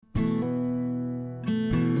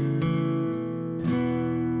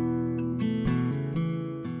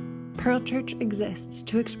Pearl Church exists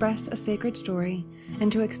to express a sacred story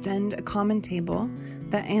and to extend a common table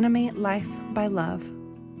that animate life by love.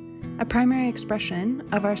 A primary expression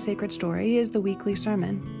of our sacred story is the weekly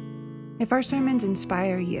sermon. If our sermons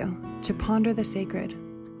inspire you to ponder the sacred,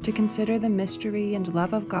 to consider the mystery and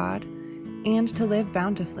love of God, and to live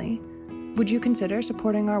bountifully, would you consider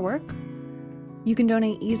supporting our work? You can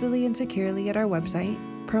donate easily and securely at our website,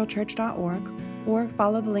 pearlchurch.org, or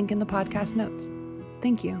follow the link in the podcast notes.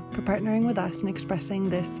 Thank you for partnering with us in expressing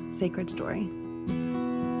this sacred story.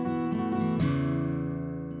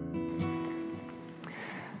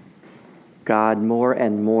 God, more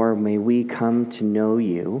and more may we come to know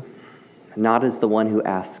you, not as the one who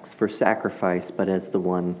asks for sacrifice, but as the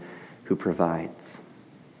one who provides.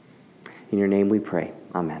 In your name we pray.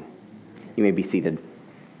 Amen. You may be seated.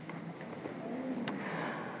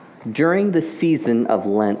 During the season of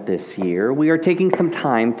Lent this year, we are taking some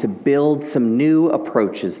time to build some new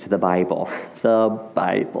approaches to the Bible. The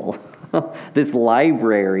Bible. This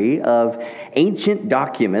library of ancient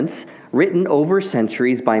documents written over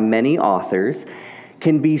centuries by many authors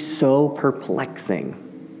can be so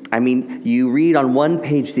perplexing. I mean, you read on one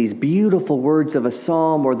page these beautiful words of a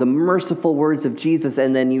psalm or the merciful words of Jesus,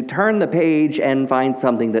 and then you turn the page and find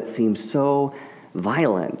something that seems so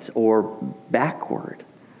violent or backward.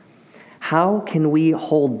 How can we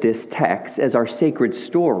hold this text as our sacred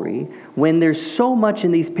story when there's so much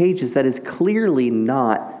in these pages that is clearly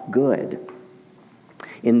not good?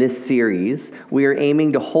 In this series, we are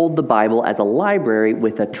aiming to hold the Bible as a library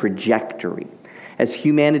with a trajectory. As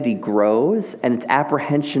humanity grows and its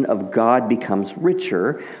apprehension of God becomes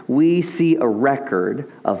richer, we see a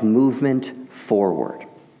record of movement forward.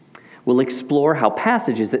 We'll explore how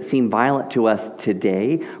passages that seem violent to us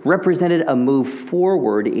today represented a move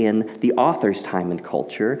forward in the author's time and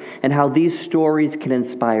culture, and how these stories can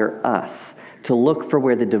inspire us to look for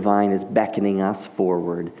where the divine is beckoning us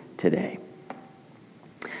forward today.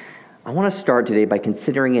 I want to start today by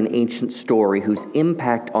considering an ancient story whose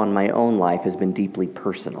impact on my own life has been deeply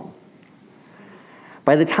personal.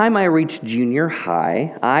 By the time I reached junior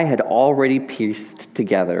high, I had already pieced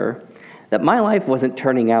together that my life wasn't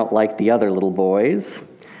turning out like the other little boys.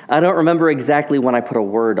 I don't remember exactly when I put a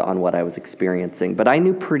word on what I was experiencing, but I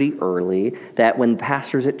knew pretty early that when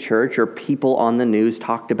pastors at church or people on the news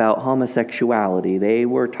talked about homosexuality, they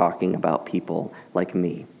were talking about people like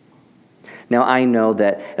me. Now, I know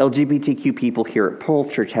that LGBTQ people here at Pearl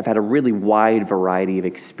Church have had a really wide variety of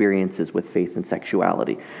experiences with faith and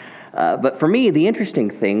sexuality. But for me, the interesting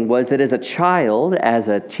thing was that as a child, as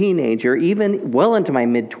a teenager, even well into my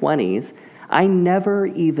mid-20s, I never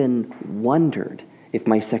even wondered if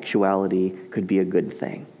my sexuality could be a good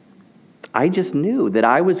thing. I just knew that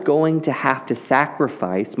I was going to have to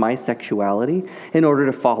sacrifice my sexuality in order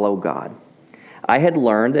to follow God. I had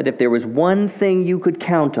learned that if there was one thing you could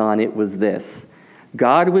count on, it was this.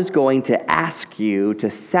 God was going to ask you to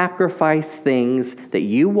sacrifice things that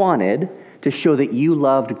you wanted to show that you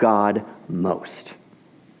loved God most.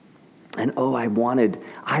 And I wanted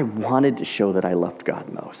to show that I loved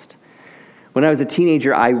God most. When I was a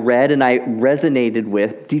teenager, I read and I resonated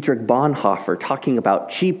with Dietrich Bonhoeffer talking about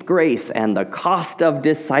cheap grace and the cost of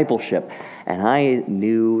discipleship. And I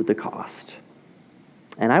knew the cost.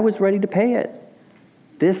 And I was ready to pay it.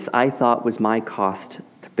 This, I thought, was my cost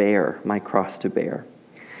to bear, my cross to bear.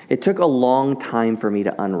 It took a long time for me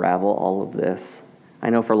to unravel all of this. I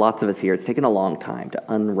know for lots of us here, it's taken a long time to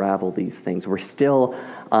unravel these things. We're still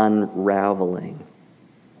unraveling.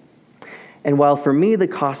 And while for me the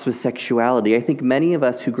cost was sexuality, I think many of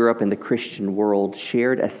us who grew up in the Christian world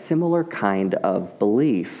shared a similar kind of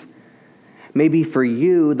belief. Maybe for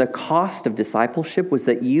you, the cost of discipleship was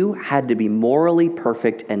that you had to be morally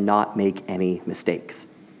perfect and not make any mistakes.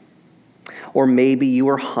 Or maybe you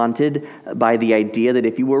were haunted by the idea that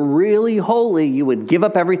if you were really holy, you would give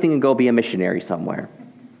up everything and go be a missionary somewhere.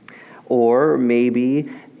 Or maybe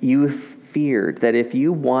you feared that if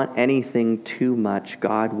you want anything too much,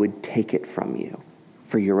 God would take it from you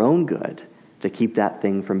for your own good to keep that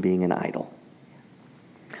thing from being an idol.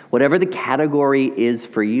 Whatever the category is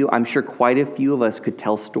for you, I'm sure quite a few of us could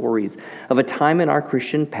tell stories of a time in our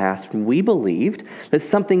Christian past when we believed that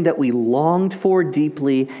something that we longed for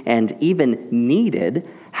deeply and even needed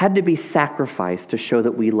had to be sacrificed to show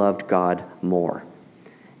that we loved God more.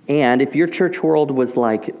 And if your church world was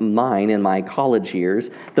like mine in my college years,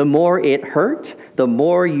 the more it hurt, the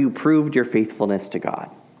more you proved your faithfulness to God.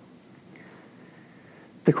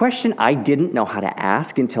 The question I didn't know how to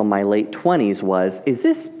ask until my late 20s was, is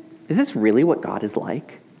this really what God is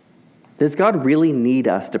like? Does God really need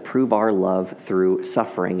us to prove our love through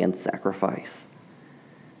suffering and sacrifice?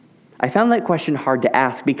 I found that question hard to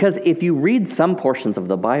ask because if you read some portions of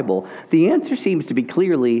the Bible, the answer seems to be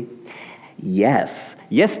clearly yes.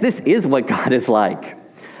 Yes, this is what God is like.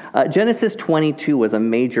 Genesis 22 was a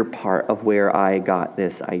major part of where I got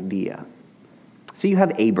this idea. So you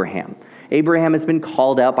have Abraham. Abraham has been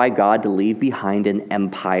called out by God to leave behind an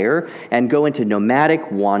empire and go into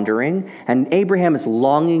nomadic wandering, and Abraham is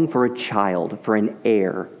longing for a child, for an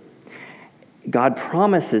heir. God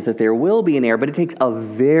promises that there will be an heir, but it takes a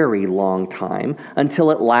very long time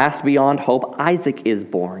until at last, beyond hope, Isaac is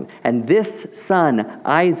born. And this son,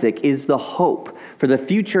 Isaac, is the hope for the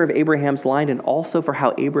future of Abraham's line and also for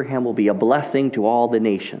how Abraham will be a blessing to all the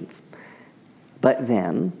nations. But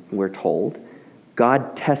then, we're told,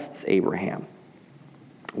 God tests Abraham.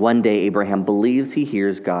 One day, Abraham believes he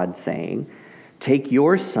hears God saying, "Take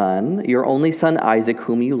your son, your only son Isaac,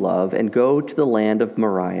 whom you love, and go to the land of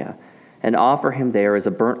Moriah, and offer him there as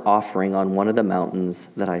a burnt offering on one of the mountains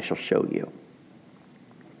that I shall show you."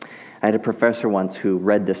 I had a professor once who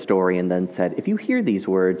read the story and then said, if you hear these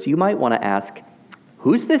words, you might want to ask,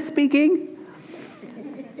 who's this speaking?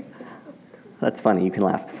 That's funny, you can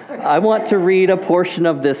laugh. I want to read a portion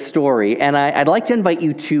of this story, and I'd like to invite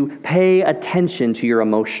you to pay attention to your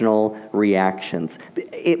emotional reactions.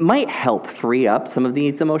 It might help free up some of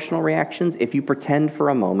these emotional reactions if you pretend for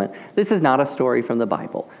a moment this is not a story from the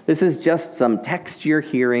Bible. This is just some text you're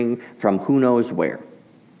hearing from who knows where.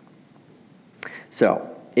 So,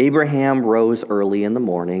 Abraham rose early in the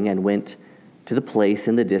morning and went to the place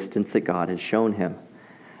in the distance that God had shown him.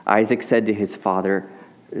 Isaac said to his father,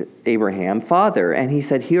 Abraham, "Father," and he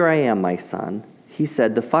said, "Here I am, my son." He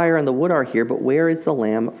said, "The fire and the wood are here, but where is the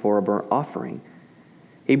lamb for a burnt offering?"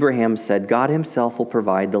 Abraham said, "God himself will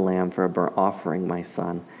provide the lamb for a burnt offering, my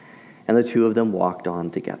son." And the two of them walked on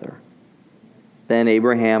together. Then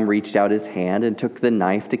Abraham reached out his hand and took the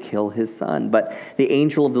knife to kill his son. But the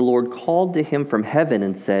angel of the Lord called to him from heaven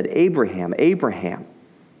and said, "Abraham, Abraham."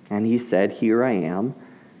 And he said, "Here I am."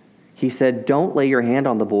 He said, "Don't lay your hand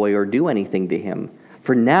on the boy or do anything to him.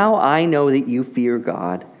 For now I know that you fear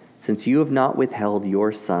God, since you have not withheld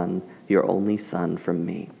your son, your only son, from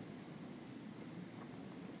me."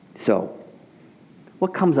 So,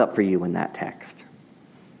 what comes up for you in that text?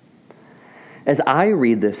 As I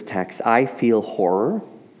read this text, I feel horror.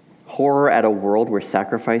 Horror at a world where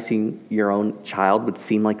sacrificing your own child would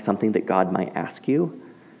seem like something that God might ask you.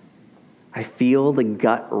 I feel the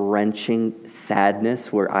gut-wrenching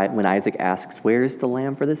sadness when Isaac asks, "Where's the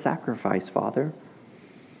lamb for the sacrifice, Father?"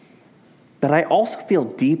 But I also feel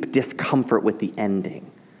deep discomfort with the ending.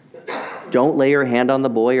 "Don't lay your hand on the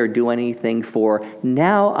boy or do anything, for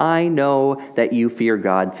now I know that you fear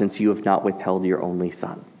God, since you have not withheld your only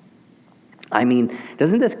son." I mean,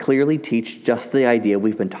 doesn't this clearly teach just the idea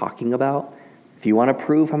we've been talking about? If you want to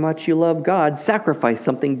prove how much you love God, sacrifice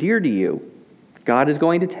something dear to you. God is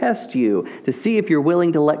going to test you to see if you're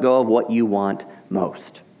willing to let go of what you want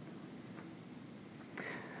most.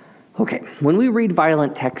 Okay, when we read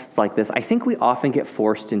violent texts like this, I think we often get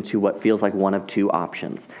forced into what feels like one of two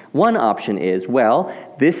options. One option is, well,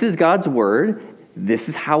 this is God's word, this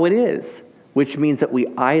is how it is, which means that we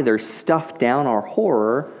either stuff down our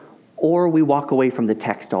horror or we walk away from the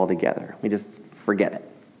text altogether. We just forget it.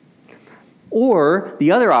 Or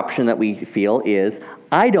the other option that we feel is,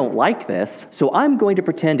 I don't like this, so I'm going to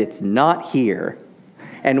pretend it's not here.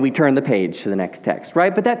 And we turn the page to the next text,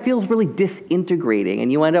 right? But that feels really disintegrating,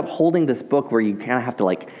 and you end up holding this book where you kind of have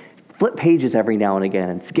to flip pages every now and again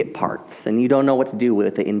and skip parts, and you don't know what to do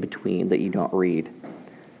with the in-between that you don't read.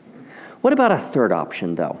 What about a third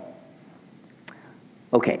option, though?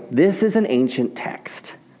 Okay, this is an ancient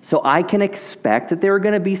text, so I can expect that there are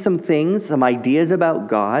going to be some things, some ideas about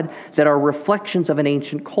God that are reflections of an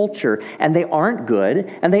ancient culture, and they aren't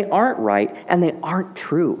good, and they aren't right, and they aren't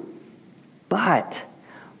true. But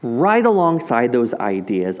right alongside those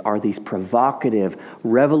ideas are these provocative,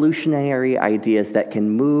 revolutionary ideas that can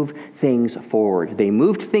move things forward. They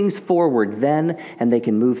moved things forward then, and they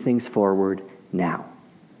can move things forward now.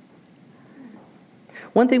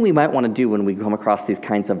 One thing we might want to do when we come across these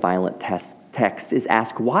kinds of violent texts is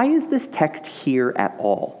ask, why is this text here at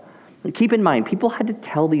all? Keep in mind, people had to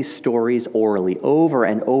tell these stories orally over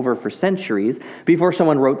and over for centuries before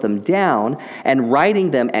someone wrote them down, and writing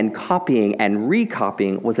them and copying and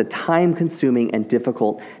recopying was a time-consuming and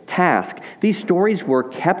difficult task. These stories were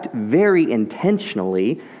kept very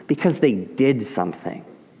intentionally because they did something.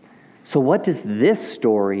 So what does this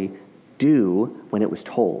story do when it was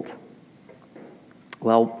told?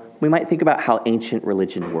 Well, we might think about how ancient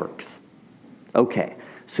religion works. Okay,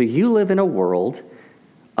 so you live in a world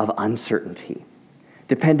of uncertainty.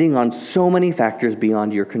 depending on so many factors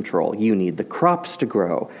beyond your control. You need the crops to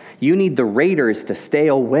grow. You need the raiders to stay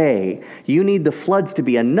away. You need the floods to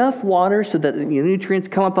be enough water so that the nutrients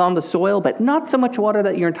come up on the soil, but not so much water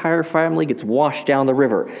that your entire family gets washed down the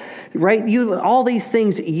river, right? All these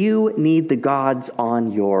things, you need the gods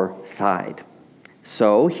on your side.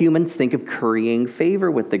 So humans think of currying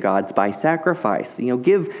favor with the gods by sacrifice.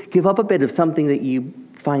 Give up a bit of something that you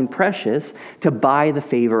find precious to buy the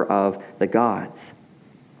favor of the gods.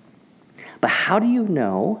 But how do you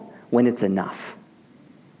know when it's enough?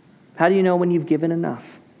 How do you know when you've given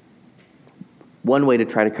enough? One way to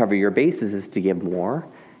try to cover your bases is to give more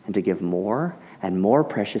and to give more and more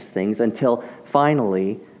precious things until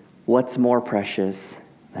finally, what's more precious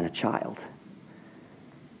than a child?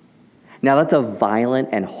 Now, that's a violent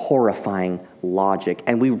and horrifying logic,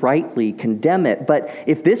 and we rightly condemn it. But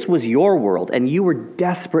if this was your world and you were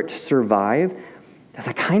desperate to survive, there's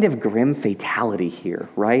a kind of grim fatality here,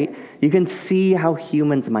 right? You can see how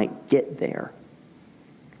humans might get there.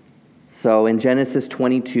 So in Genesis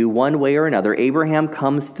 22, one way or another, Abraham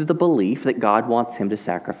comes to the belief that God wants him to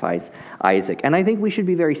sacrifice Isaac. And I think we should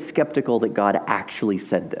be very skeptical that God actually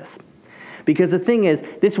said this. Because the thing is,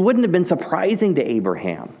 this wouldn't have been surprising to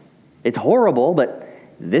Abraham. It's horrible, but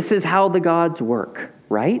this is how the gods work,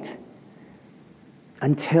 right?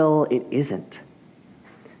 Until it isn't.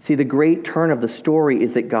 See, the great turn of the story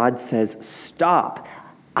is that God says, stop.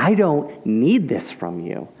 I don't need this from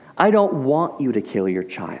you. I don't want you to kill your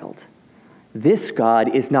child. This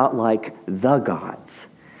God is not like the gods.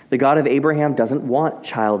 The God of Abraham doesn't want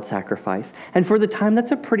child sacrifice. And for the time, that's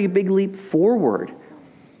a pretty big leap forward.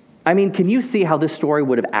 I mean, can you see how this story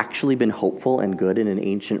would have actually been hopeful and good in an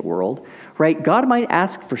ancient world? Right? God might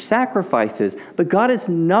ask for sacrifices, but God is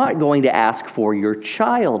not going to ask for your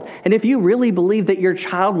child. And if you really believe that your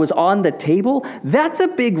child was on the table, that's a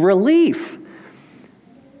big relief.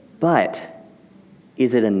 But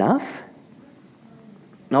is it enough?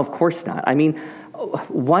 No, of course not. I mean,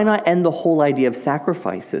 why not end the whole idea of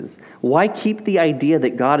sacrifices? Why keep the idea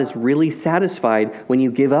that God is really satisfied when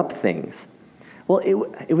you give up things? Well,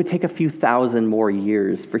 it would take a few thousand more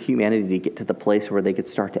years for humanity to get to the place where they could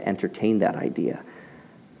start to entertain that idea.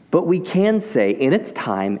 But we can say, in its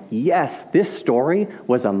time, yes, this story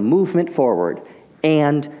was a movement forward.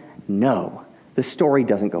 And no, the story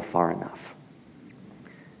doesn't go far enough.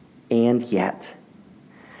 And yet,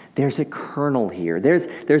 there's a kernel here. There's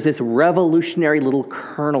this revolutionary little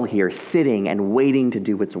kernel here sitting and waiting to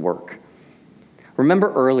do its work.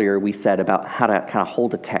 Remember earlier we said about how to kind of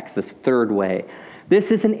hold a text, this third way.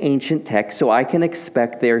 This is an ancient text, so I can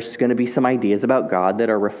expect there's going to be some ideas about God that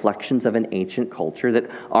are reflections of an ancient culture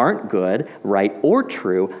that aren't good, right, or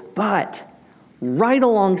true, but right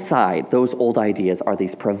alongside those old ideas are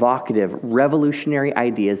these provocative, revolutionary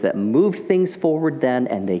ideas that moved things forward then,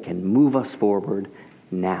 and they can move us forward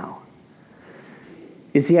now.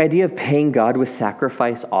 Is the idea of paying God with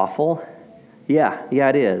sacrifice awful? Yeah,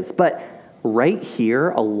 it is. But right here,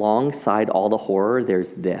 alongside all the horror,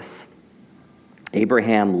 there's this.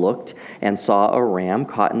 Abraham looked and saw a ram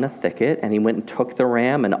caught in a thicket, and he went and took the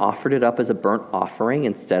ram and offered it up as a burnt offering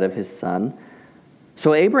instead of his son.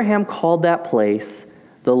 So Abraham called that place,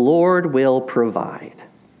 "The Lord will provide."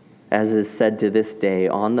 As is said to this day,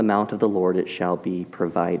 "On the mount of the Lord it shall be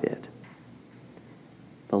provided."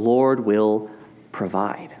 The Lord will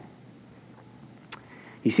provide.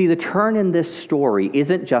 You see, the turn in this story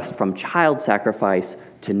isn't just from child sacrifice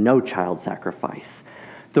to no child sacrifice.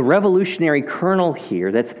 The revolutionary kernel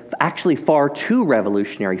here, that's actually far too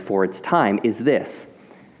revolutionary for its time, is this.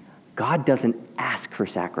 God doesn't ask for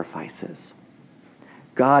sacrifices.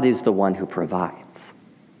 God is the one who provides.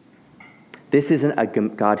 This isn't a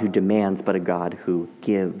God who demands, but a God who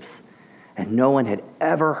gives. And no one had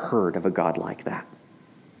ever heard of a God like that.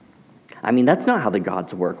 I mean, that's not how the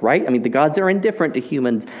gods work, right? I mean, the gods are indifferent to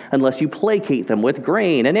humans unless you placate them with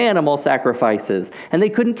grain and animal sacrifices, and they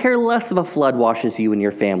couldn't care less if a flood washes you and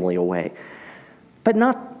your family away. But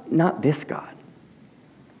not this God.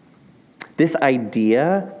 This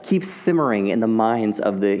idea keeps simmering in the minds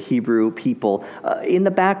of the Hebrew people in the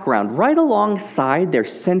background, right alongside their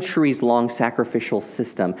centuries-long sacrificial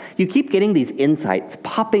system. You keep getting these insights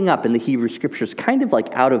popping up in the Hebrew scriptures, kind of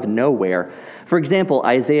like out of nowhere. For example,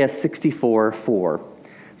 Isaiah 64:4.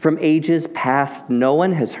 From ages past, no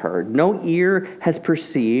one has heard, no ear has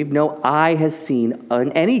perceived, no eye has seen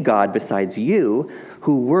any God besides you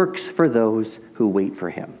who works for those who wait for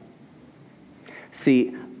him.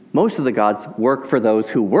 See, most of the gods work for those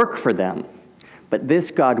who work for them, but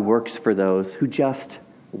this God works for those who just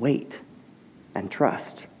wait and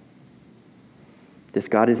trust. This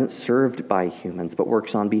God isn't served by humans, but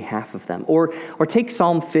works on behalf of them. Or take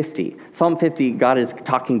Psalm 50. Psalm 50, God is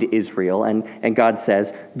talking to Israel, and God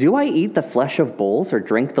says, "Do I eat the flesh of bulls or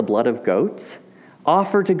drink the blood of goats?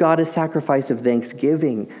 Offer to God a sacrifice of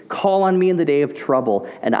thanksgiving. Call on me in the day of trouble,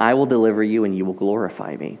 and I will deliver you, and you will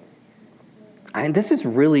glorify me." And this is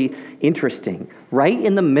really interesting. Right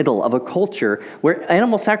in the middle of a culture where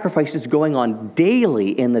animal sacrifice is going on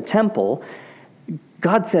daily in the temple,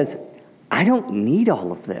 God says, I don't need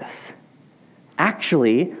all of this.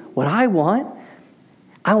 Actually, what I want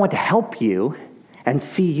to help you and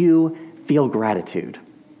see you feel gratitude.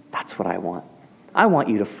 That's what I want. I want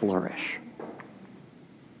you to flourish.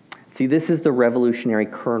 See, this is the revolutionary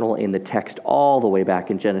kernel in the text all the way back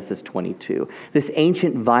in Genesis 22. This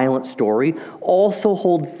ancient violent story also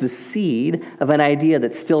holds the seed of an idea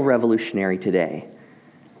that's still revolutionary today.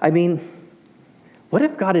 I mean, what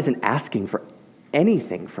if God isn't asking for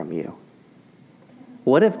anything from you?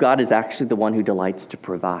 What if God is actually the one who delights to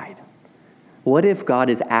provide? What if God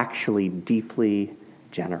is actually deeply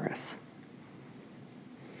generous?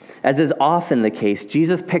 As is often the case,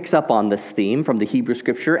 Jesus picks up on this theme from the Hebrew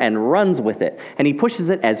Scripture and runs with it. And he pushes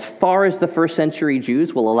it as far as the first century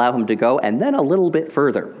Jews will allow him to go, and then a little bit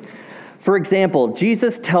further. For example,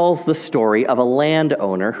 Jesus tells the story of a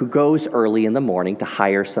landowner who goes early in the morning to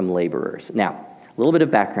hire some laborers. Now, a little bit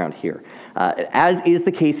of background here. As is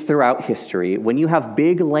the case throughout history, when you have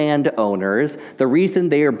big landowners, the reason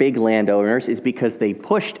they are big landowners is because they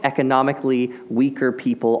pushed economically weaker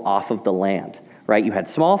people off of the land, right? You had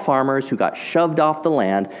small farmers who got shoved off the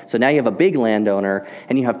land, so now you have a big landowner,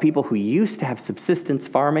 and you have people who used to have subsistence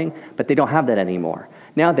farming, but they don't have that anymore.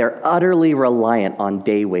 Now they're utterly reliant on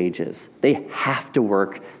day wages. They have to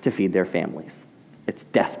work to feed their families. It's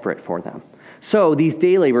desperate for them. So these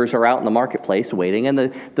day laborers are out in the marketplace waiting,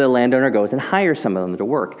 and the landowner goes and hires some of them to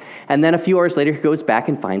work. And then a few hours later, he goes back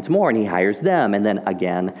and finds more, and he hires them, and then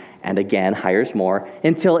again and again hires more,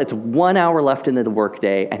 until it's 1 hour left in the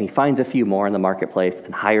workday, and he finds a few more in the marketplace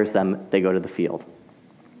and hires them. They go to the field.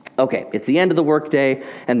 Okay, it's the end of the workday,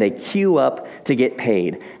 and they queue up to get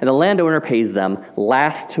paid. And the landowner pays them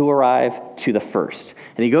last to arrive to the first.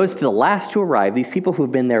 And he goes to the last to arrive, these people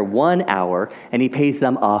who've been there 1 hour, and he pays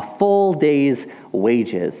them a full day's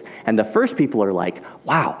wages. And the first people are like,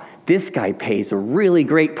 wow, this guy pays a really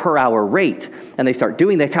great per hour rate. And they start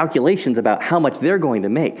doing the calculations about how much they're going to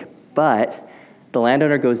make. But the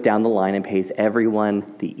landowner goes down the line and pays everyone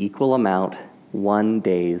the equal amount, 1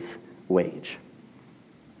 day's wage.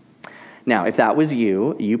 Now, if that was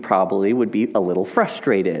you, you probably would be a little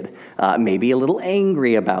frustrated, maybe a little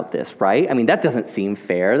angry about this, right? I mean, that doesn't seem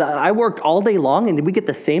fair. I worked all day long, and did we get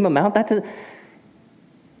the same amount?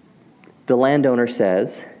 The landowner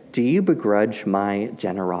says, "Do you begrudge my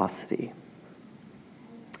generosity?"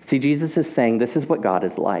 See, Jesus is saying this is what God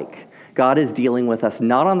is like. God is dealing with us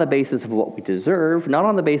not on the basis of what we deserve, not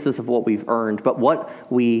on the basis of what we've earned, but what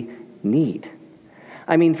we need.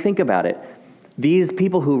 I mean, think about it. These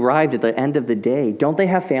people who arrived at the end of the day, don't they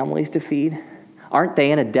have families to feed? Aren't they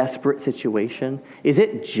in a desperate situation? Is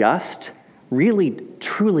it just really,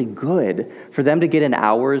 truly good for them to get an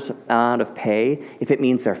hour's amount of pay if it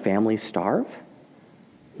means their families starve?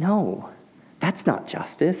 No, that's not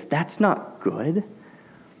justice. That's not good.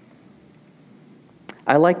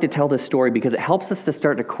 I like to tell this story because it helps us to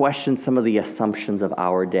start to question some of the assumptions of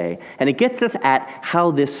our day. And it gets us at how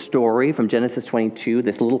this story from Genesis 22,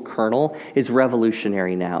 this little kernel, is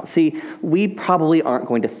revolutionary now. See, we probably aren't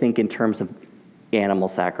going to think in terms of animal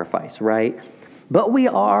sacrifice, right? But we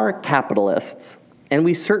are capitalists, and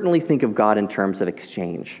we certainly think of God in terms of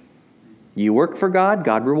exchange. You work for God,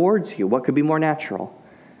 God rewards you. What could be more natural?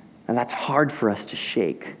 And that's hard for us to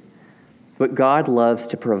shake. But God loves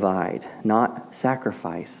to provide, not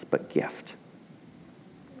sacrifice, but gift.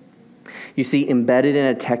 You see, embedded in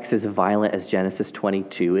a text as violent as Genesis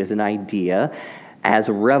 22 is an idea as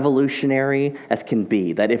revolutionary as can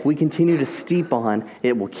be, that if we continue to steep on,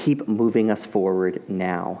 it will keep moving us forward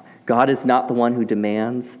now. God is not the one who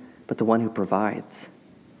demands, but the one who provides.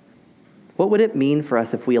 What would it mean for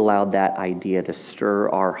us if we allowed that idea to stir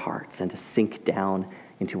our hearts and to sink down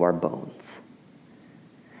into our bones?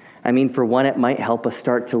 I mean, for one, it might help us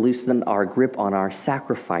start to loosen our grip on our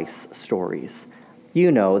sacrifice stories.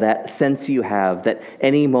 You know, that sense you have that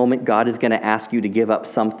any moment God is going to ask you to give up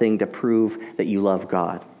something to prove that you love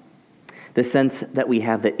God. The sense that we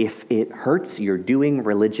have that if it hurts, you're doing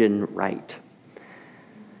religion right.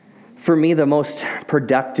 For me, the most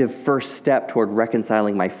productive first step toward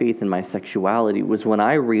reconciling my faith and my sexuality was when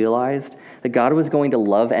I realized that God was going to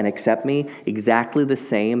love and accept me exactly the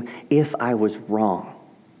same if I was wrong.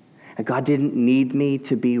 And God didn't need me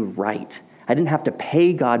to be right. I didn't have to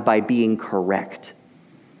pay God by being correct.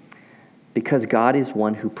 Because God is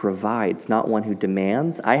one who provides, not one who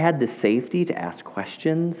demands, I had the safety to ask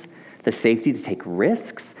questions, the safety to take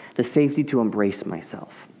risks, the safety to embrace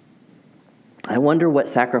myself. I wonder what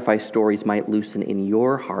sacrifice stories might loosen in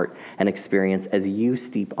your heart and experience as you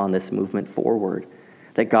steep on this movement forward,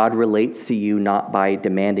 that God relates to you not by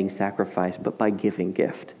demanding sacrifice, but by giving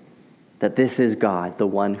gift, that this is God, the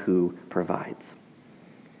one who provides.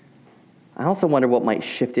 I also wonder what might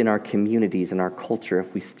shift in our communities and our culture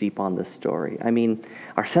if we steep on this story. I mean,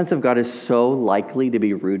 our sense of God is so likely to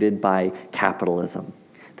be rooted by capitalism,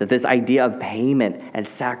 that this idea of payment and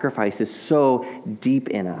sacrifice is so deep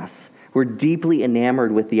in us. We're deeply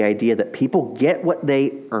enamored with the idea that people get what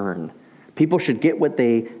they earn. People should get what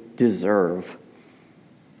they deserve.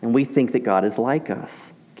 And we think that God is like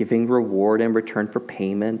us, giving reward in return for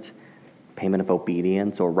payment of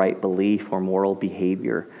obedience or right belief or moral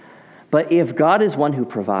behavior. But if God is one who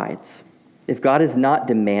provides, if God is not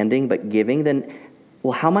demanding but giving, then,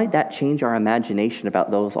 well, how might that change our imagination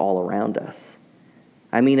about those all around us?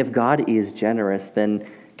 I mean, if God is generous, then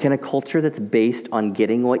can a culture that's based on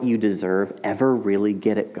getting what you deserve ever really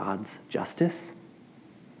get at God's justice?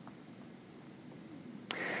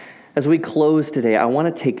 As we close today, I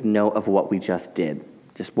want to take note of what we just did,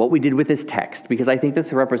 just what we did with this text, because I think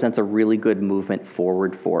this represents a really good movement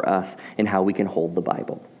forward for us in how we can hold the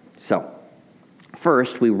Bible. So,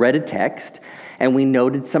 first, we read a text, and we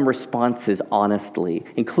noted some responses honestly,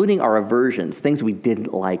 including our aversions, things we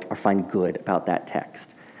didn't like or find good about that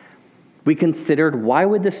text. We considered why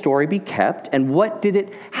would the story be kept, and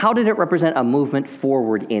how did it represent a movement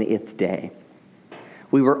forward in its day?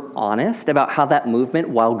 We were honest about how that movement,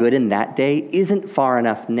 while good in that day, isn't far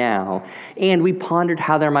enough now, and we pondered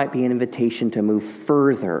how there might be an invitation to move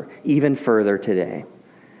further, even further today.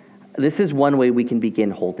 This is one way we can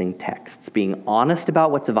begin holding texts, being honest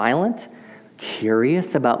about what's violent,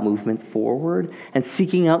 curious about movement forward, and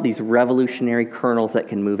seeking out these revolutionary kernels that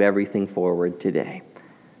can move everything forward today.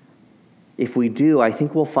 If we do, I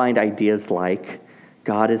think we'll find ideas like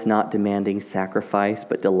God is not demanding sacrifice,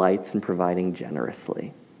 but delights in providing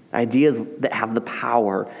generously. Ideas that have the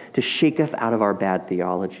power to shake us out of our bad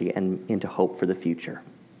theology and into hope for the future.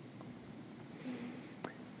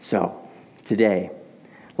 So, today,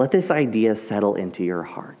 let this idea settle into your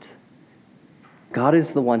heart. God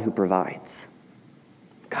is the one who provides.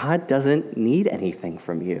 God doesn't need anything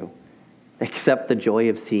from you except the joy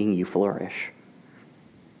of seeing you flourish.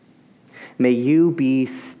 May you be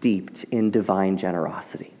steeped in divine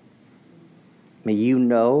generosity. May you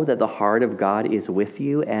know that the heart of God is with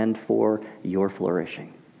you and for your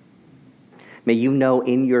flourishing. May you know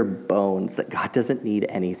in your bones that God doesn't need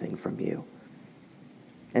anything from you.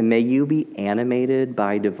 And may you be animated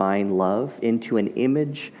by divine love into an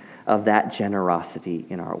image of that generosity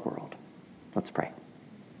in our world. Let's pray.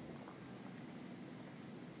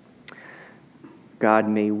 God,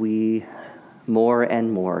 may we more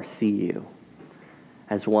and more see you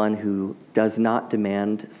as one who does not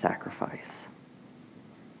demand sacrifice,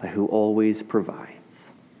 but who always provides.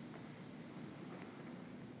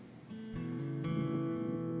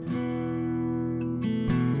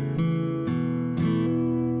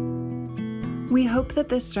 We hope that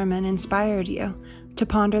this sermon inspired you to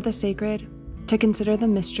ponder the sacred, to consider the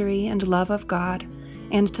mystery and love of God,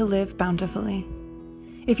 and to live bountifully.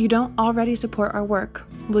 If you don't already support our work,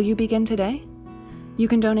 will you begin today? You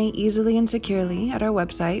can donate easily and securely at our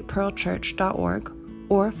website, pearlchurch.org,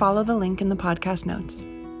 or follow the link in the podcast notes.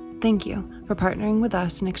 Thank you for partnering with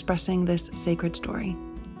us in expressing this sacred story.